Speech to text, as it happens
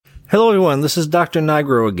Hello, everyone. This is Dr.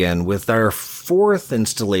 Nigro again with our fourth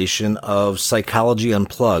installation of Psychology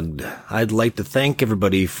Unplugged. I'd like to thank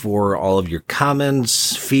everybody for all of your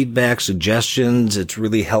comments, feedback, suggestions. It's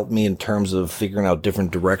really helped me in terms of figuring out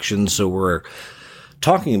different directions. So we're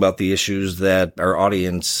talking about the issues that our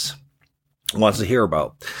audience wants to hear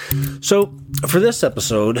about. So for this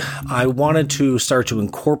episode, I wanted to start to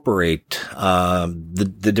incorporate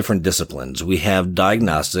the different disciplines. We have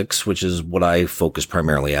diagnostics, which is what I focus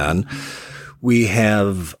primarily on. We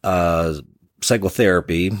have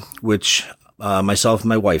psychotherapy, which myself and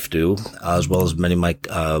my wife do, as well as many of my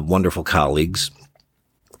wonderful colleagues.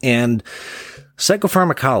 And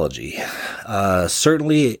psychopharmacology,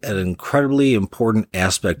 certainly an incredibly important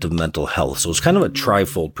aspect of mental health. So it's kind of a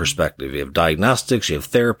trifold perspective. You have diagnostics, you have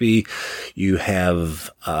therapy, you have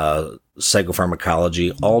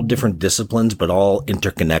psychopharmacology, all different disciplines, but all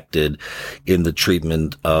interconnected in the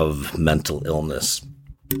treatment of mental illness.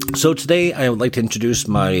 So today I would like to introduce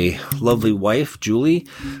my lovely wife, Julie,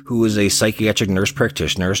 who is a psychiatric nurse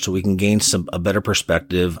practitioner, so we can gain a better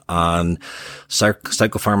perspective on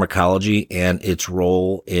psychopharmacology and its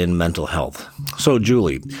role in mental health. So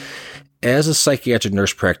Julie, as a psychiatric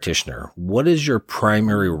nurse practitioner, what is your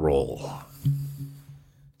primary role?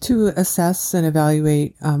 To assess and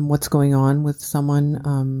evaluate what's going on with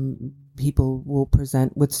someone. People will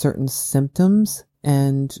present with certain symptoms,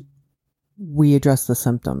 and we address the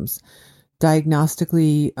symptoms.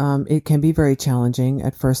 Diagnostically, it can be very challenging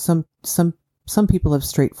at first. Some people have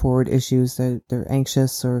straightforward issues. They're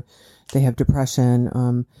anxious or they have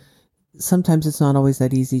depression. Sometimes it's not always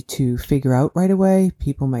that easy to figure out right away.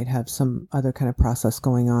 People might have some other kind of process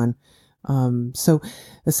going on. So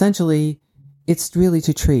essentially, it's really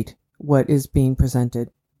to treat what is being presented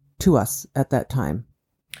to us at that time.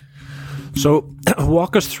 So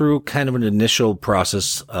walk us through kind of an initial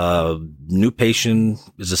process. New patient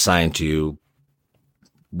is assigned to you.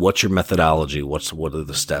 What's your methodology? What are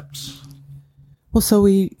the steps? Well, so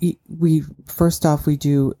we first off, we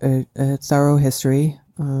do a thorough history.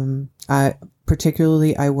 I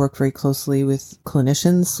work very closely with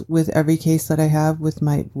clinicians with every case that I have with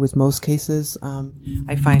most cases.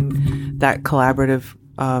 I find that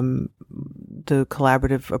the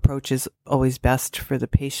collaborative approach is always best for the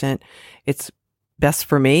patient. It's best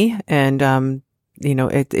for me. And,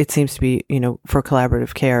 it seems to be, for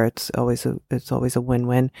collaborative care, it's always a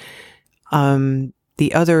win-win.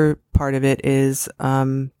 The other part of it is,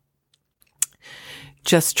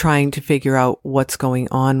 just trying to figure out what's going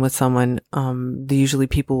on with someone. Usually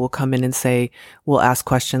people will come in and we'll ask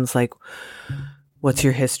questions like, what's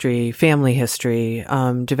your history, family history,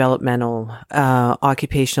 developmental,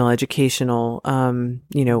 occupational, educational,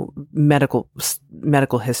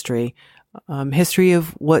 medical history, history of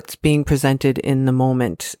what's being presented in the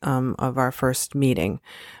moment of our first meeting.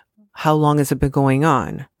 How long has it been going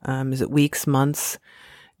on? Is it weeks, months?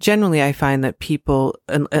 Generally, I find that people,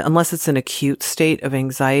 unless it's an acute state of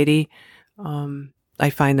anxiety, I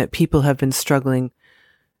find that people have been struggling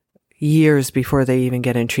years before they even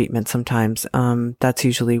get in treatment sometimes. That's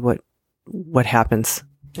usually what happens,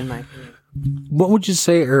 in my opinion. What would you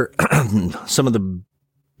say are some of the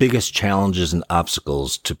biggest challenges and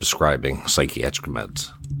obstacles to prescribing psychiatric meds?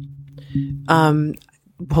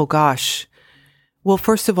 Oh gosh. Well,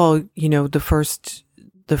 first of all, the first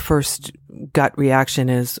gut reaction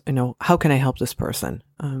is, how can I help this person?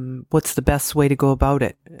 What's the best way to go about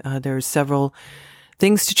it? There's several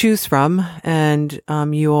things to choose from, and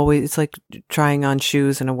it's like trying on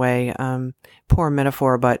shoes in a way. Poor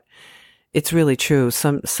metaphor, but it's really true.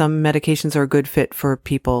 Some medications are a good fit for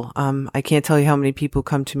people. I can't tell you how many people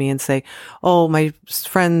come to me and say, "Oh, my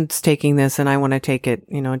friend's taking this and I want to take it."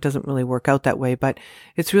 It doesn't really work out that way, but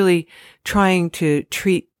it's really trying to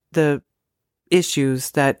treat the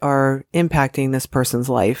issues that are impacting this person's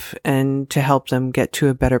life and to help them get to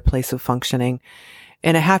a better place of functioning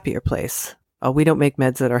and a happier place. We don't make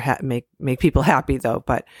meds that are make people happy though,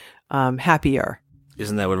 but happier.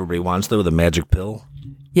 Isn't that what everybody wants though? The magic pill?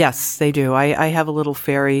 Yes, they do. I have a little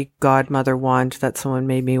fairy godmother wand that someone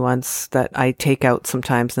made me once that I take out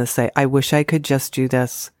sometimes and say, I wish I could just do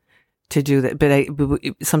this to do that. But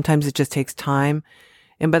sometimes it just takes time.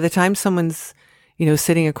 And by the time someone's,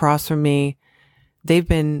 sitting across from me, they've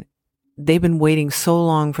been waiting so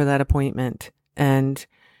long for that appointment, and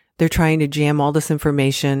they're trying to jam all this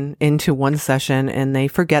information into one session, and they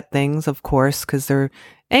forget things, of course, because they're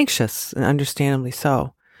anxious, and understandably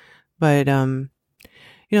so. But,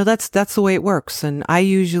 that's the way it works. And I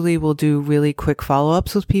usually will do really quick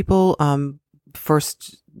follow-ups with people. The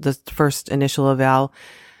first initial eval,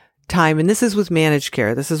 time, and this is with managed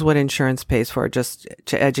care. This is what insurance pays for, just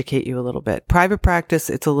to educate you a little bit. Private practice,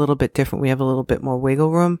 it's a little bit different. We have a little bit more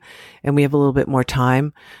wiggle room, and we have a little bit more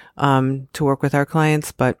time to work with our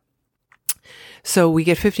clients. But so we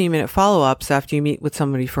get 15-minute follow-ups after you meet with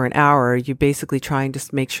somebody for an hour. You're basically trying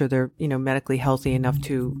to make sure they're, medically healthy enough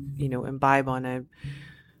to, imbibe on a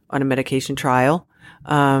medication trial.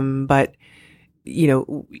 But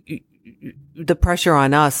the pressure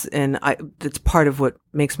on us, and that's part of what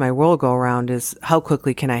makes my world go around, is how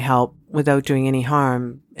quickly can I help without doing any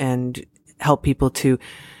harm and help people to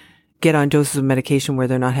get on doses of medication where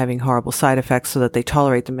they're not having horrible side effects so that they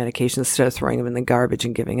tolerate the medication instead of throwing them in the garbage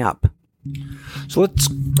and giving up. So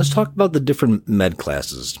let's talk about the different med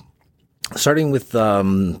classes. Starting with,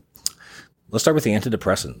 let's start with the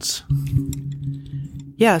antidepressants.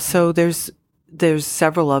 Yeah. So there's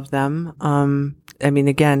several of them.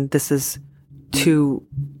 Again, I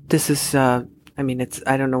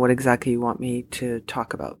don't know what exactly you want me to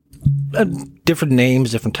talk about. Different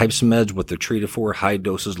names, different types of meds, what they're treated for, high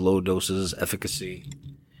doses, low doses, efficacy.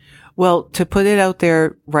 Well, to put it out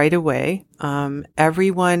there right away,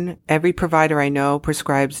 every provider I know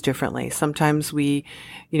prescribes differently. Sometimes we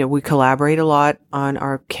collaborate a lot on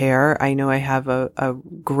our care. I know I have a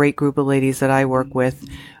great group of ladies that I work with,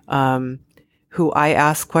 who I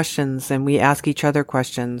ask questions and we ask each other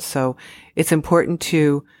questions. So it's important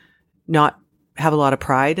to not have a lot of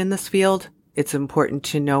pride in this field. It's important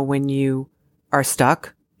to know when you are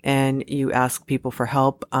stuck and you ask people for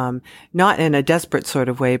help, not in a desperate sort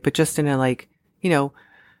of way, but just in a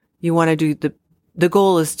you want to do the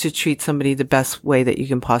goal is to treat somebody the best way that you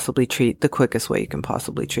can possibly treat, the quickest way you can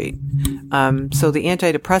possibly treat. So the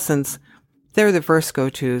antidepressants, they're the first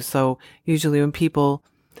go-to. So usually when people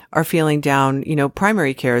are feeling down,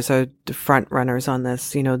 primary cares are the front runners on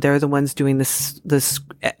this. They're the ones doing this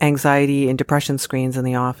anxiety and depression screens in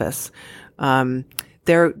the office.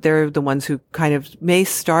 They're the ones who kind of may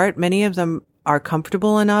start. Many of them are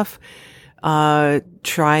comfortable enough,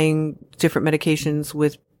 trying different medications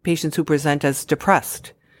with patients who present as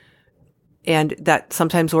depressed. And that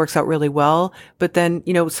sometimes works out really well. But then,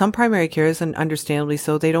 some primary cares, and understandably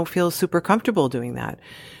so, they don't feel super comfortable doing that.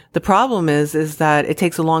 The problem is that it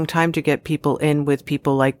takes a long time to get people in with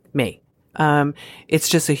people like me. It's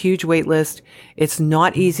just a huge wait list. It's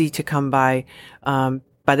not easy to come by.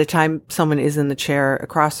 By the time someone is in the chair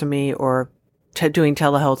across from me or doing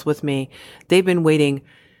telehealth with me, they've been waiting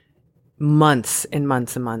months and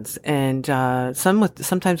months and months, and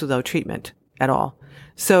sometimes without treatment at all.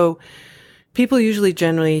 So people usually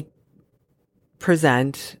generally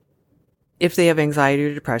present, if they have anxiety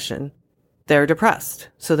or depression, they're depressed.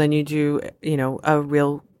 So then you do,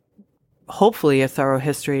 hopefully a thorough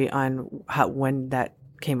history on when that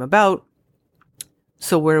came about.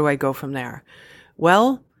 So where do I go from there?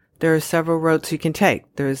 Well, there are several routes you can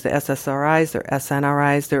take. There's the SSRIs, there are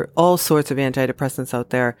SNRIs, there are all sorts of antidepressants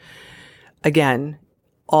out there. Again,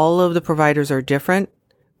 all of the providers are different,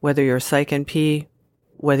 whether you're a psych NP,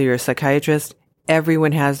 whether you're a psychiatrist,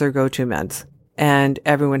 everyone has their go-to meds and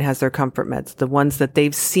everyone has their comfort meds, the ones that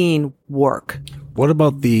they've seen work. What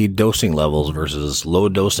about the dosing levels versus low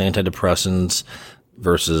dose antidepressants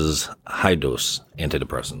versus high dose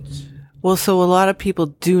antidepressants? Well, so a lot of people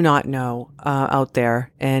do not know out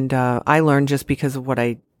there, and I learned just because of what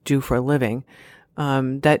I do for a living,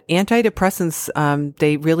 that antidepressants,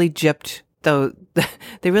 they really gypped, though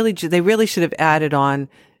they really should have added on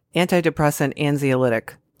antidepressant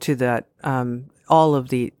anxiolytic to that, all of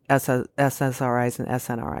the SSRIs and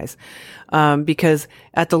SNRIs, because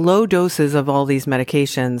at the low doses of all these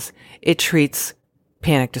medications, it treats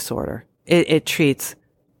panic disorder. It treats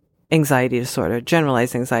anxiety disorder,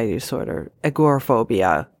 generalized anxiety disorder,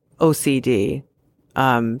 agoraphobia, OCD,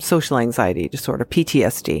 social anxiety disorder,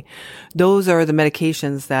 PTSD. Those are the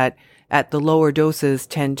medications that at the lower doses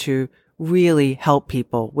tend to really help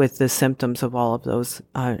people with the symptoms of all of those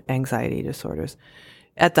anxiety disorders.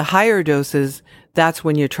 At the higher doses, that's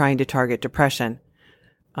when you're trying to target depression.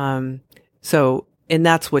 And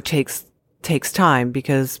that's what takes time,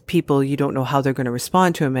 because people, you don't know how they're going to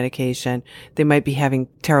respond to a medication. They might be having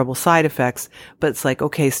terrible side effects, but it's like,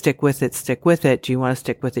 okay, stick with it. Do you want to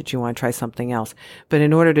stick with it? Do you want to try something else? But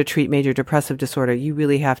in order to treat major depressive disorder, you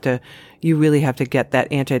really have to get that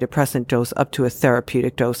antidepressant dose up to a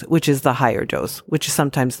therapeutic dose, which is the higher dose, which is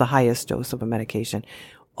sometimes the highest dose of a medication,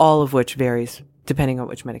 all of which varies depending on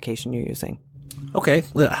which medication you're using. Okay.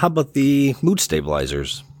 How about the mood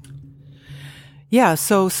stabilizers? Yeah.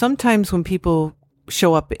 So sometimes when people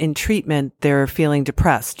show up in treatment, they're feeling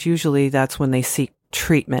depressed. Usually that's when they seek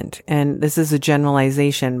treatment. And this is a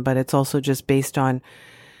generalization, but it's also just based on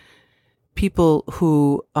people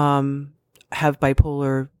who have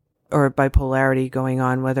bipolar or bipolarity going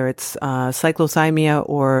on, whether it's cyclothymia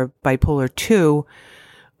or bipolar 2,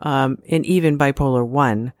 and even bipolar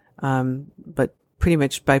 1, but pretty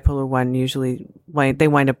much bipolar 1 usually they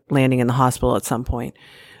wind up landing in the hospital at some point.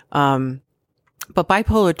 But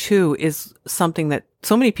bipolar 2 is something that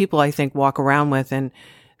so many people, I think, walk around with, and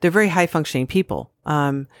they're very high functioning people.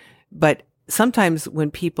 But sometimes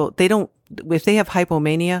when people, if they have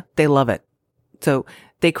hypomania, they love it. So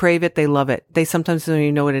they crave it. They love it. They sometimes don't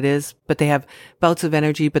even know what it is, but they have bouts of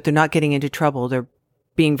energy, but they're not getting into trouble. They're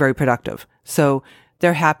being very productive. So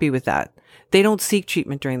they're happy with that. They don't seek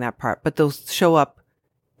treatment during that part, but they'll show up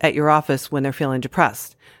at your office when they're feeling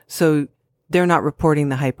depressed. So they're not reporting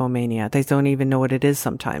the hypomania. They don't even know what it is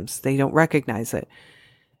sometimes. They don't recognize it.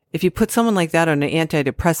 If you put someone like that on an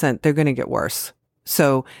antidepressant, they're going to get worse.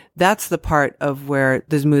 So that's the part of where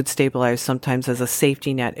there's mood stabilizers sometimes as a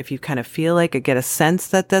safety net. If you kind of feel like or get a sense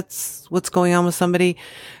that that's what's going on with somebody,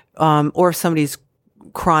 or if somebody's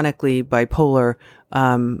chronically bipolar,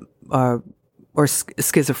 or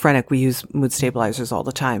schizophrenic, we use mood stabilizers all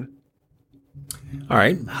the time. All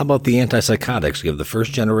right. How about the antipsychotics? You have the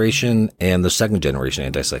first generation and the second generation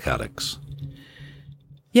antipsychotics.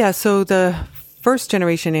 Yeah. So the first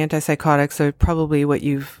generation antipsychotics are probably what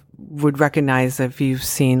you would recognize if you've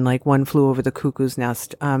seen like One Flew Over the Cuckoo's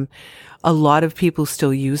Nest. A lot of people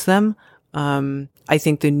still use them. I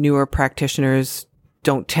think the newer practitioners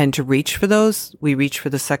don't tend to reach for those. We reach for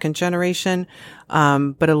the second generation.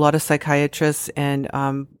 But a lot of psychiatrists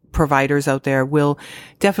and, providers out there will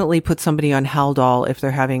definitely put somebody on Haldol if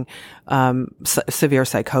they're having, severe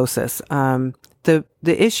psychosis. The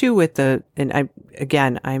issue with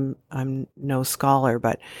I'm no scholar,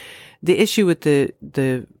 but the issue with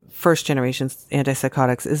the first generation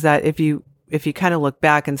antipsychotics is that if you kind of look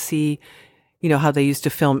back and see, how they used to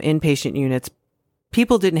film inpatient units,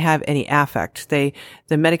 people didn't have any affect. The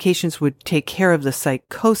medications would take care of the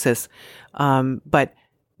psychosis, but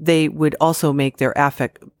they would also make their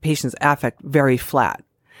patient's affect very flat.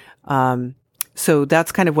 So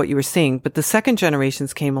that's kind of what you were seeing. But the second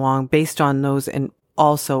generations came along based on those, and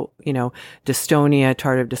also, dystonia,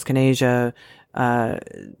 tardive dyskinesia,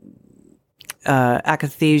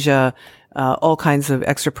 akathisia, all kinds of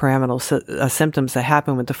extrapyramidal symptoms that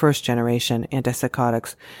happen with the first generation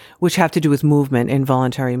antipsychotics, which have to do with movement,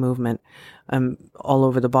 involuntary movement, all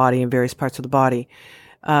over the body in various parts of the body.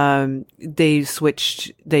 They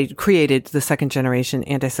created the second generation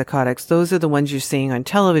antipsychotics. Those are the ones you're seeing on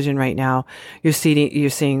television right now. You're seeing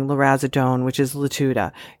lurasidone, which is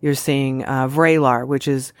Latuda. You're seeing, Vraylar, which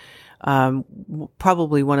is,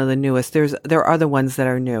 probably one of the newest. There are other ones that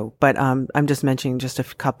are new, but, I'm just mentioning just a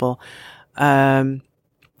couple. And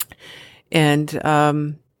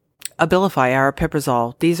Abilify,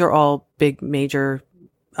 aripiprazole. These are all big major,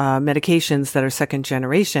 medications that are second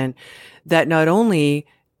generation that not only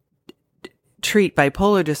treat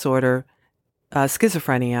bipolar disorder,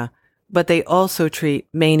 schizophrenia, but they also treat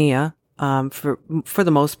mania, for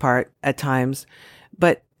the most part at times,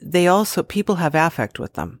 but people have affect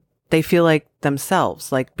with them. They feel like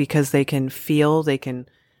themselves, like, because they can feel, they can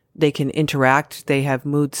interact, they have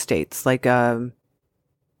mood states, like,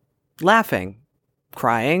 laughing,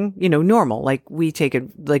 crying, normal, like we take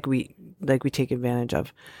advantage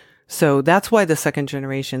of. So that's why the second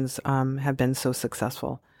generations, have been so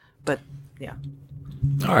successful. But yeah.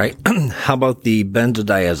 All right. How about the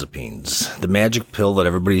benzodiazepines, the magic pill that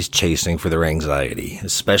everybody's chasing for their anxiety,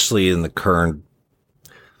 especially in the current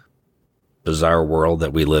bizarre world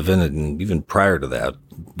that we live in, and even prior to that?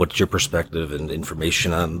 What's your perspective and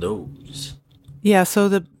information on those? Yeah, so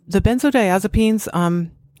the benzodiazepines,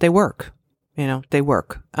 they work. They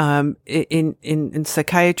work. In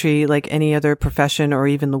psychiatry, like any other profession or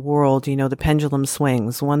even the world, the pendulum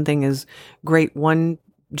swings. One thing is great one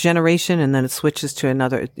generation, and then it switches to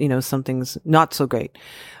another, something's not so great.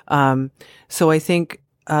 So I think,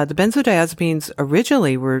 the benzodiazepines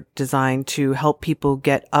originally were designed to help people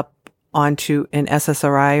get up onto an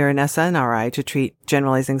SSRI or an SNRI to treat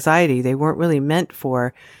generalized anxiety. They weren't really meant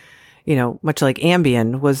for, much like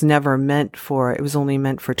Ambien was never meant for, it was only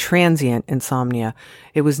meant for transient insomnia.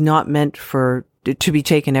 It was not meant to be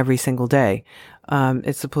taken every single day.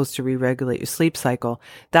 It's supposed to re-regulate your sleep cycle.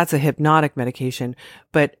 That's a hypnotic medication,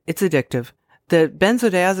 but it's addictive. The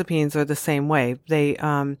benzodiazepines are the same way. They,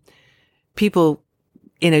 people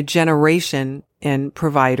in a generation and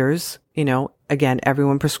providers, again,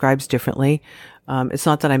 everyone prescribes differently. It's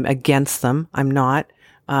not that I'm against them. I'm not.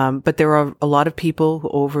 But there are a lot of people who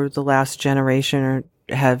over the last generation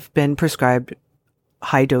have been prescribed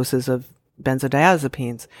high doses of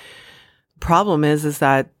benzodiazepines. Problem is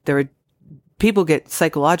that people get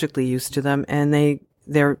psychologically used to them, and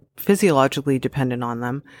they're physiologically dependent on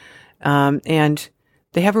them. And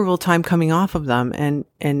they have a real time coming off of them.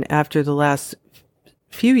 And after the last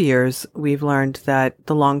few years, we've learned that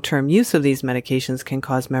the long-term use of these medications can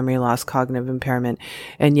cause memory loss, cognitive impairment.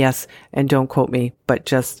 And yes, and don't quote me, but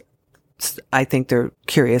just, I think they're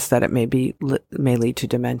curious that it may lead to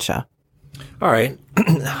dementia. All right.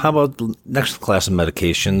 How about the next class of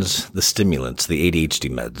medications, the stimulants, the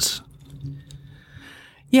ADHD meds?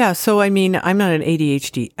 Yeah. So, I mean, I'm not an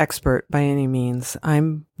ADHD expert by any means.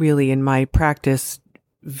 I'm really in my practice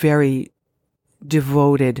very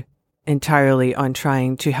devoted entirely on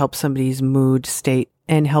trying to help somebody's mood state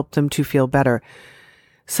and help them to feel better.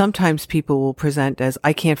 Sometimes people will present as,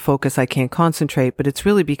 I can't focus, I can't concentrate, but it's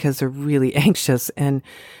really because they're really anxious and,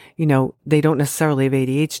 they don't necessarily have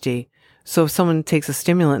ADHD. So if someone takes a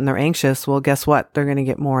stimulant and they're anxious, well, guess what? They're going to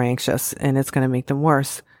get more anxious and it's going to make them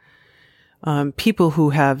worse. People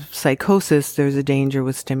who have psychosis, there's a danger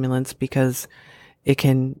with stimulants because it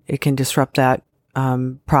can disrupt that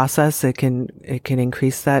process. It can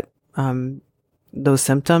increase that those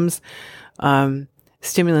symptoms.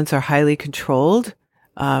 Stimulants are highly controlled.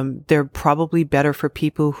 They're probably better for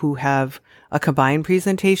people who have a combined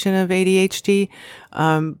presentation of ADHD,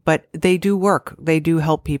 but they do work. They do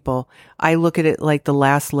help people. I look at it like the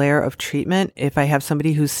last layer of treatment. If I have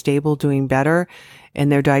somebody who's stable, doing better,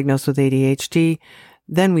 and they're diagnosed with ADHD,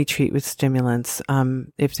 then we treat with stimulants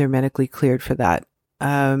if they're medically cleared for that.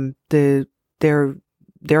 They're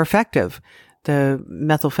effective. The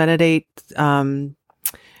methylphenidate, all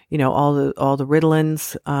the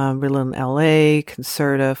Ritalins, Ritalin LA,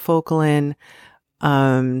 Concerta, Focalin,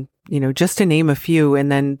 just to name a few.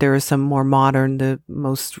 And then there are some more modern,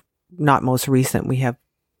 not most recent. We have,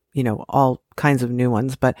 all kinds of new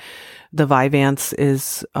ones, but the Vyvanse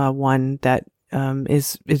is one that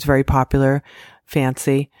is very popular,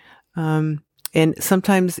 fancy. And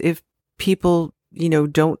sometimes if people,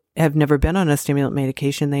 have never been on a stimulant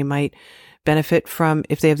medication, they might benefit from,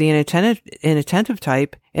 if they have the inattentive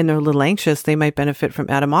type and they're a little anxious, they might benefit from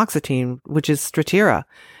atomoxetine, which is Strattera.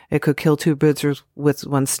 It could kill two birds with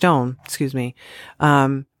one stone,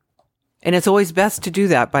 And it's always best to do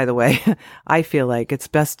that, by the way. I feel like it's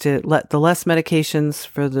best to let the less medications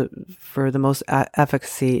for the most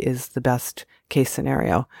efficacy is the best case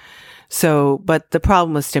scenario. So, but the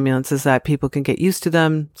problem with stimulants is that people can get used to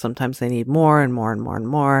them. Sometimes they need more and more and more and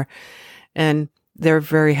more. And they're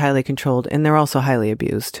very highly controlled, and they're also highly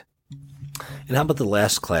abused. And how about the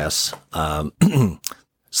last class,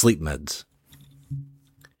 sleep meds?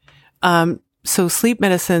 So sleep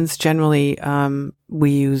medicines generally,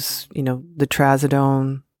 we use, the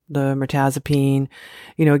trazodone, the mirtazapine.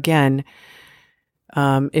 Again,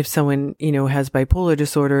 if someone, has bipolar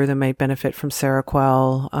disorder, they might benefit from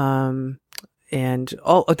Seroquel.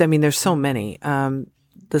 There's so many.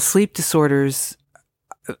 The sleep disorders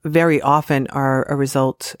very often are a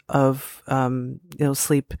result of,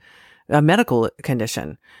 sleep, a medical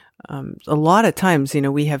condition. A lot of times,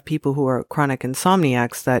 we have people who are chronic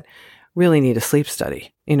insomniacs that really need a sleep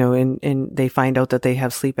study, and they find out that they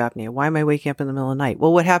have sleep apnea. Why am I waking up in the middle of the night?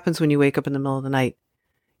 Well, what happens when you wake up in the middle of the night?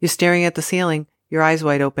 You're staring at the ceiling, your eyes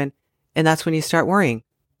wide open, and that's when you start worrying,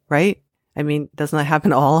 right? I mean, doesn't that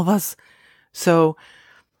happen to all of us? So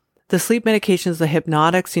the sleep medications, the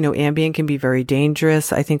hypnotics, Ambien can be very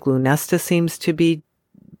dangerous. I think Lunesta seems to be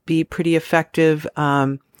pretty effective.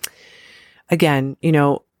 Again,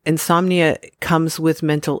 insomnia comes with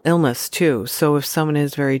mental illness too. So if someone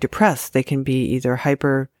is very depressed, they can be either have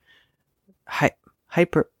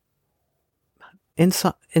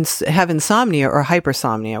insomnia or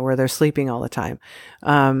hypersomnia, where they're sleeping all the time.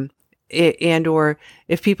 Or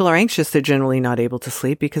if people are anxious, they're generally not able to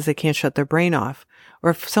sleep because they can't shut their brain off. Or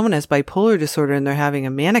if someone has bipolar disorder and they're having a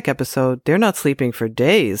manic episode, they're not sleeping for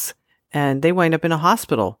days and they wind up in a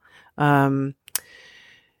hospital. So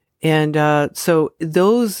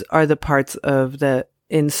those are the parts of the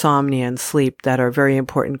insomnia and sleep that are very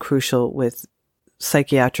important, crucial with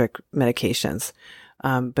psychiatric medications.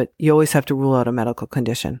 But you always have to rule out a medical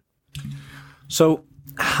condition. So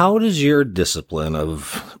how does your discipline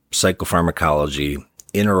of psychopharmacology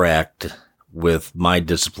interact with my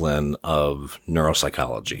discipline of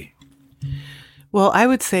neuropsychology? Well, I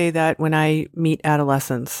would say that when I meet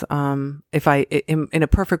adolescents, if I, in a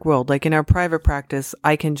perfect world, like in our private practice,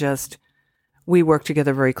 we work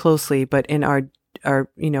together very closely, but in our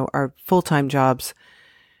full-time jobs,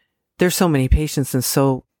 there's so many patients and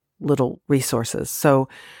so little resources. So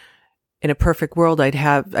in a perfect world, I'd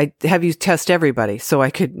have you test everybody so I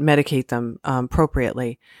could medicate them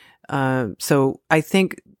appropriately. So I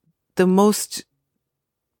think the most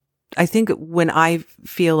I think when I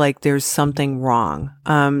feel like there's something wrong,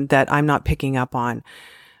 that I'm not picking up on,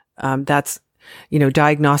 that's,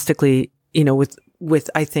 diagnostically, with,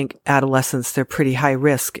 I think adolescents, they're pretty high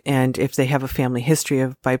risk. And if they have a family history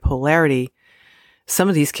of bipolarity, some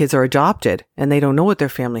of these kids are adopted and they don't know what their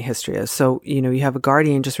family history is. So, you have a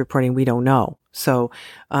guardian just reporting, we don't know. So,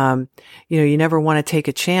 you never want to take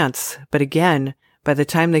a chance. But again, by the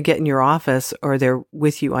time they get in your office or they're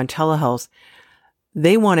with you on telehealth,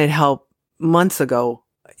 they wanted help months ago,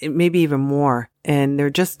 maybe even more. And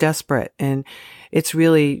they're just desperate. And it's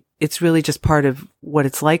really just part of what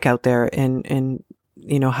it's like out there, and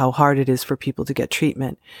how hard it is for people to get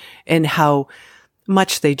treatment, and how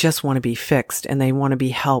much they just want to be fixed and they want to be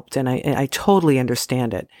helped. And I totally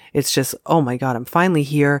understand it. It's just, oh my God, I'm finally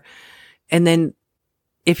here. And then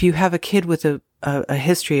if you have a kid with a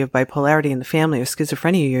history of bipolarity in the family or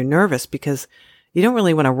schizophrenia, you're nervous because you don't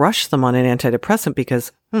really want to rush them on an antidepressant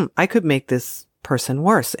because, I could make this person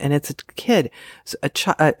worse. And it's a kid,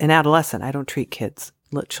 an adolescent. I don't treat kids,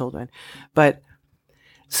 children. But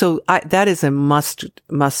so that is a must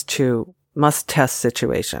test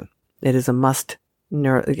situation. It is a must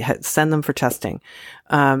send them for testing.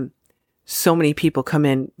 So many people come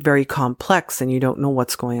in very complex and you don't know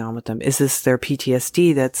what's going on with them. Is this their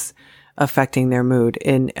PTSD that's affecting their mood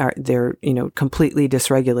and they're, completely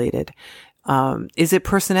dysregulated? Is it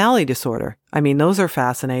personality disorder? I mean, those are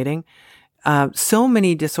fascinating. So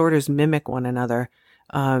many disorders mimic one another.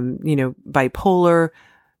 Bipolar,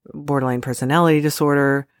 borderline personality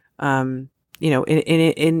disorder, and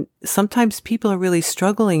sometimes people are really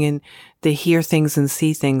struggling and they hear things and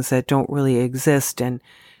see things that don't really exist. And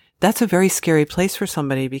that's a very scary place for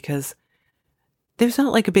somebody because there's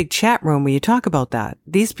not like a big chat room where you talk about that.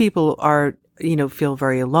 These people are, feel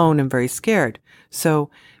very alone and very scared.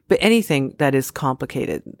 So, but anything that is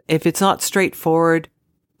complicated, if it's not straightforward,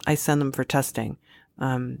 I send them for testing.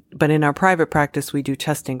 But in our private practice, we do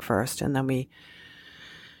testing first, and then we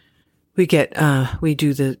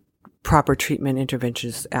do the proper treatment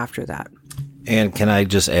interventions after that. And can I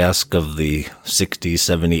just ask, of the 60,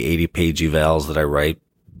 70, 80 page evals that I write,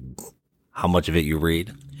 how much of it you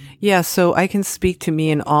read? Yeah, so I can speak to me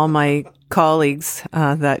and all my colleagues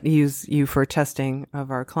that use you for testing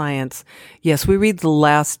of our clients. Yes, we read the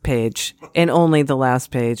last page and only the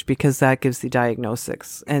last page because that gives the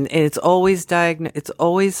diagnostics. And it's always it's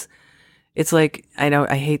like,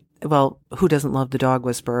 who doesn't love the dog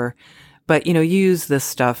whisperer? But, you use this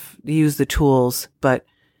stuff, you use the tools, but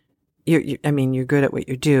you're good at what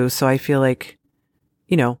you do. So I feel like,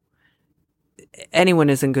 anyone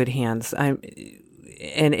is in good hands. And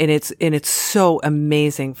it's so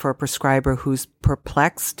amazing for a prescriber who's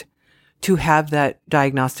perplexed to have that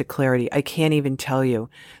diagnostic clarity. I can't even tell you,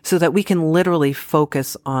 so that we can literally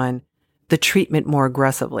focus on the treatment more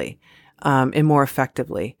aggressively, and more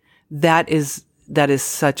effectively. That is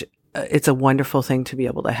it's a wonderful thing to be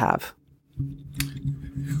able to have.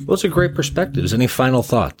 Well, it's a great perspectives. Any final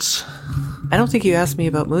thoughts? I don't think you asked me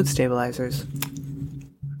about mood stabilizers.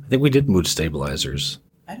 I think we did mood stabilizers.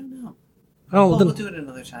 I don't know. Oh, we'll do it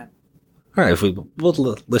another time. All right. We'll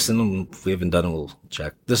listen. If we haven't done it, we'll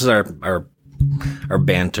check. This is our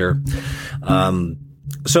banter.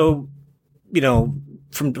 So,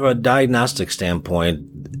 from a diagnostic standpoint,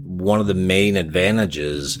 one of the main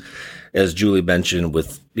advantages, as Julie mentioned,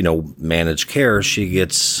 with, managed care,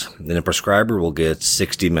 a prescriber will get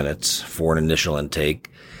 60 minutes for an initial intake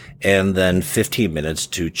and then 15 minutes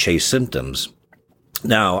to chase symptoms.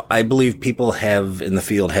 Now, I believe people in the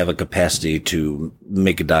field have a capacity to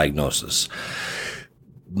make a diagnosis.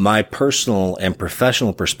 My personal and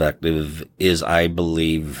professional perspective is I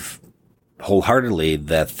believe wholeheartedly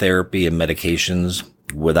that therapy and medications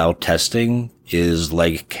without testing is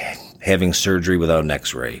like having surgery without an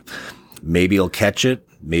x-ray. Maybe you'll catch it.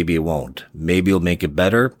 Maybe it won't. Maybe you'll make it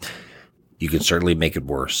better. You can certainly make it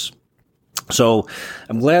worse. So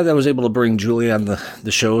I'm glad that I was able to bring Julie on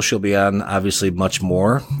the show. She'll be on obviously much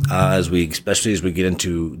more, especially as we get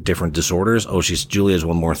into different disorders. Oh, Julie has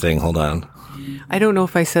one more thing. Hold on. I don't know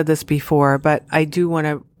if I said this before, but I do want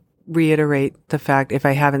to reiterate the fact, if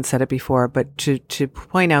I haven't said it before, but to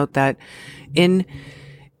point out that in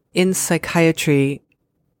psychiatry,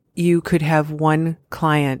 you could have one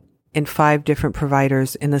client and 5 different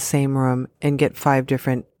providers in the same room and get 5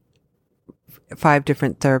 different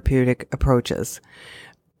therapeutic approaches.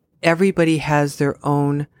 Everybody has their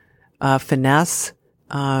own finesse,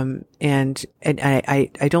 and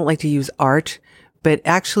I don't like to use art, but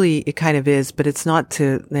actually it kind of is. But it's not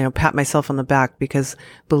to pat myself on the back, because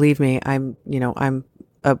believe me, I'm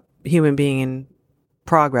a human being in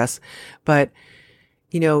progress. But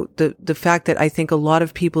the fact that I think a lot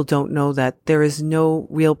of people don't know that there is no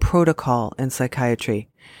real protocol in psychiatry.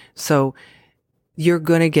 So you're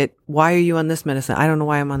going to get, why are you on this medicine? I don't know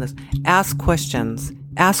why I'm on this. Ask questions.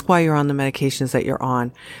 Ask why you're on the medications that you're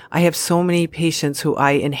on. I have so many patients who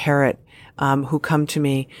I inherit, who come to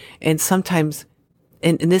me, and sometimes,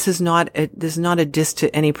 and this is not a diss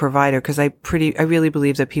to any provider, because I really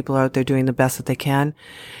believe that people are out there doing the best that they can.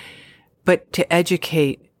 But to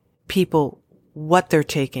educate people what they're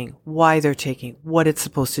taking, why they're taking, what it's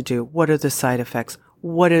supposed to do, what are the side effects,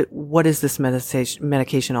 what is this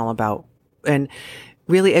medication all about, and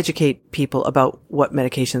really educate people about what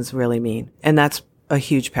medications really mean. And that's a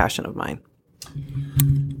huge passion of mine.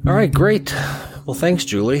 All right, great. Well, thanks,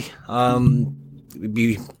 Julie. We'd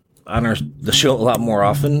be on the show a lot more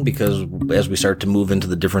often, because as we start to move into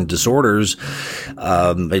the different disorders,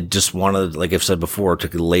 I just wanted, like I've said before,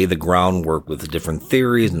 to lay the groundwork with the different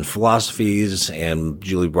theories and philosophies. And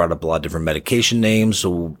Julie brought up a lot of different medication names,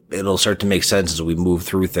 so it'll start to make sense as we move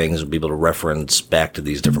through things and be able to reference back to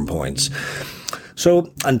these different points.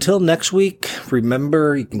 So until next week,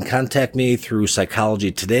 remember, you can contact me through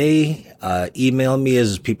Psychology Today. Email me,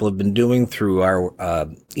 as people have been doing, through our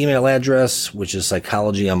email address, which is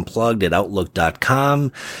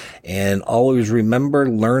psychologyunplugged@outlook.com. And always remember,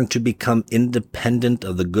 learn to become independent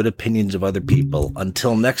of the good opinions of other people.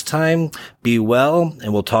 Until next time, be well,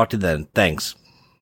 and we'll talk to you then. Thanks.